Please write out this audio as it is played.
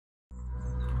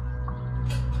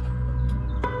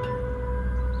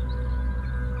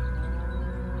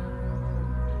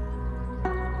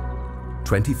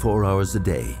24 hours a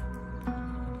day,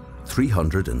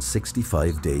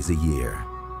 365 days a year.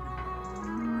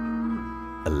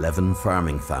 11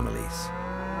 farming families,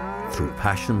 through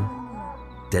passion,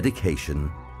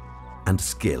 dedication and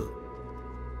skill,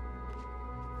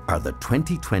 are the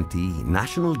 2020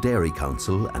 National Dairy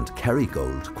Council and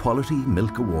Kerrygold Quality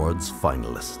Milk Awards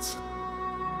finalists.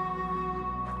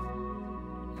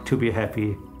 To be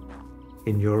happy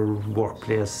in your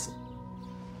workplace,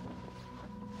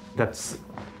 that's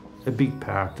a big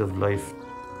part of life.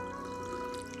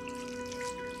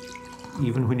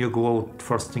 Even when you go out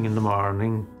first thing in the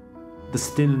morning, the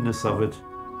stillness of it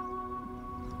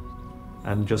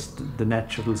and just the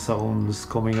natural sounds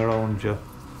coming around you.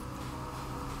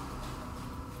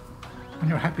 When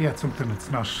you're happy at something, it's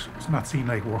not seen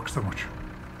like work so much.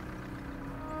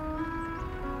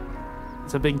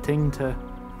 It's a big thing to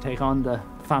take on the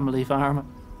family farm.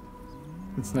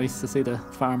 It's nice to see the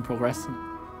farm progressing.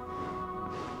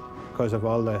 Because of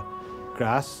all the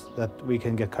grass that we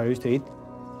can get cows to eat,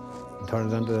 and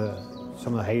turn it into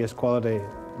some of the highest quality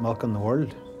milk in the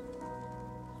world.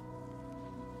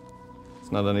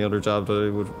 It's not any other job that I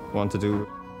would want to do.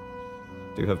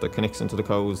 Do have the connection to the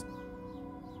cows.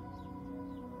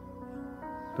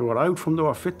 They were out from they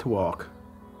were fit to walk.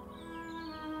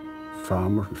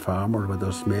 Farmer, whether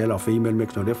it's male or female,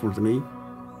 makes no difference to me.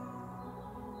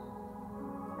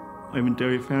 I've been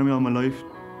dairy farming all my life.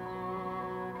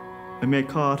 I made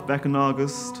cod back in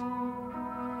August.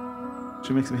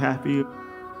 She makes me happy,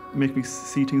 makes me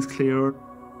see things clearer,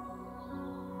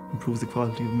 improves the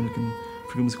quality of milk and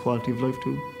improves the quality of life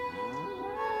too.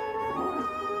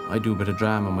 I do a bit of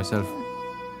drama myself,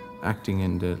 acting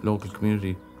in the local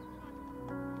community.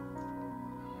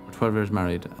 We're 12 years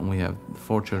married and we have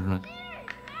 4 children.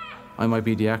 I might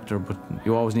be the actor, but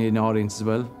you always need an audience as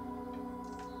well.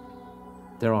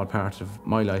 They're all part of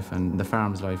my life and the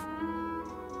farm's life.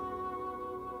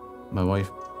 My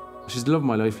wife, she's the love of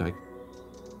my life, like,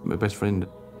 my best friend.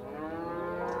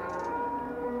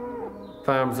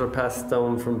 Farms are passed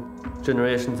down from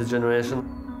generation to generation.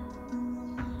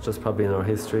 It's just probably in our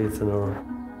history, it's in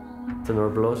our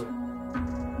blood.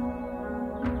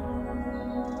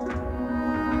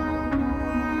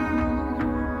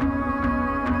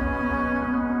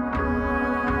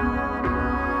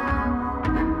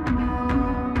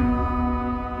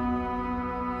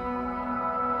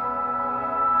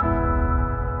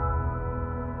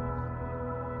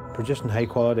 Producing high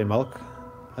quality milk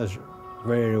is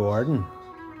very rewarding.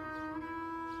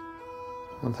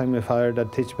 One thing my father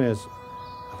did teach me is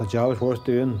if a job is worth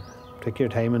doing, take your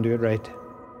time and do it right.